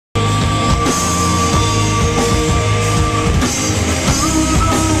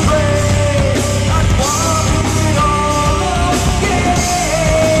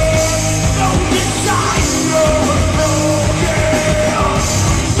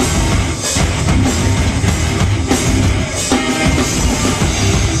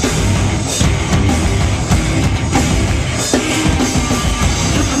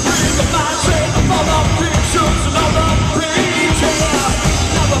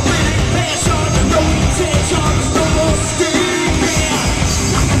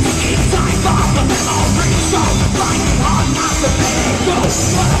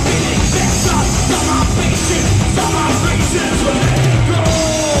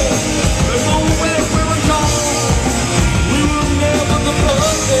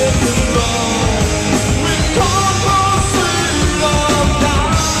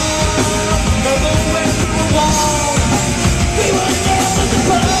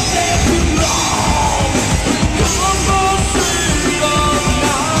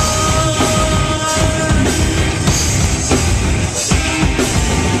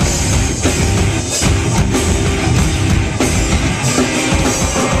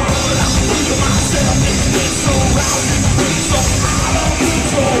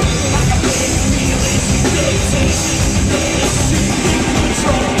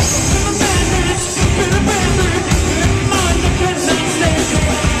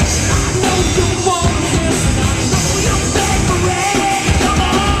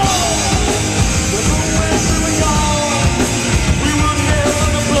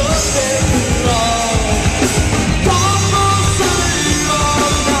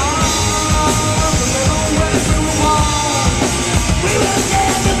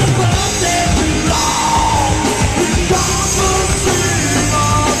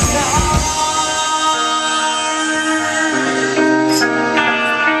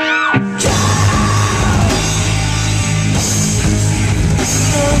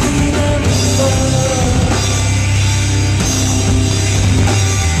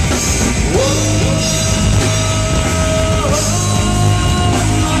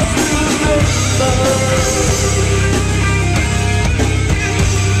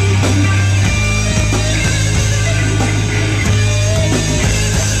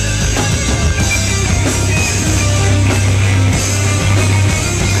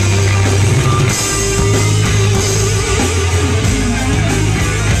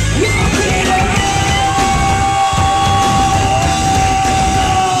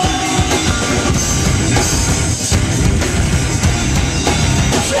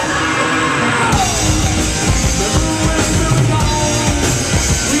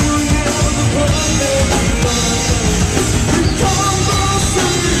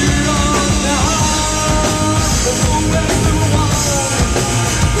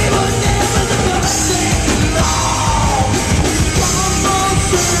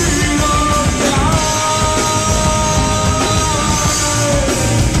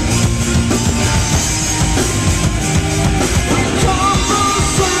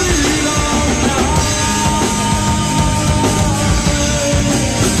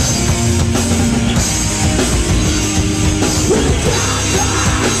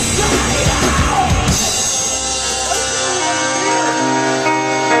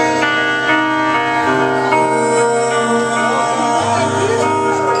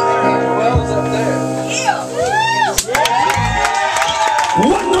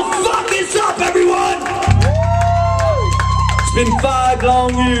been 5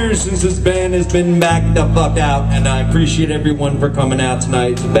 long years since this band has been back the fuck out, and I appreciate everyone for coming out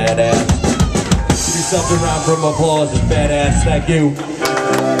tonight. It's badass. Give yourself a round of applause. It's badass. Thank you.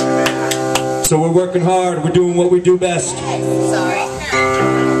 So we're working hard. We're doing what we do best. Sorry.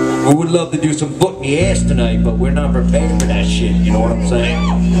 We would love to do some foot in the ass tonight, but we're not prepared for that shit. You know what I'm saying?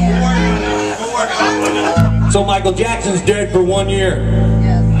 Yeah. So Michael Jackson's dead for 1 year.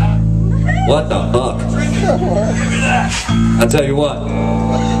 Yes. What the fuck? I'll tell you what.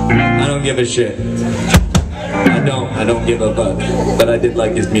 I don't give a shit. I don't give a fuck. But I did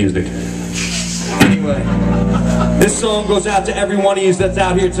like his music. Anyway, this song goes out to every one of you that's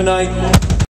out here tonight.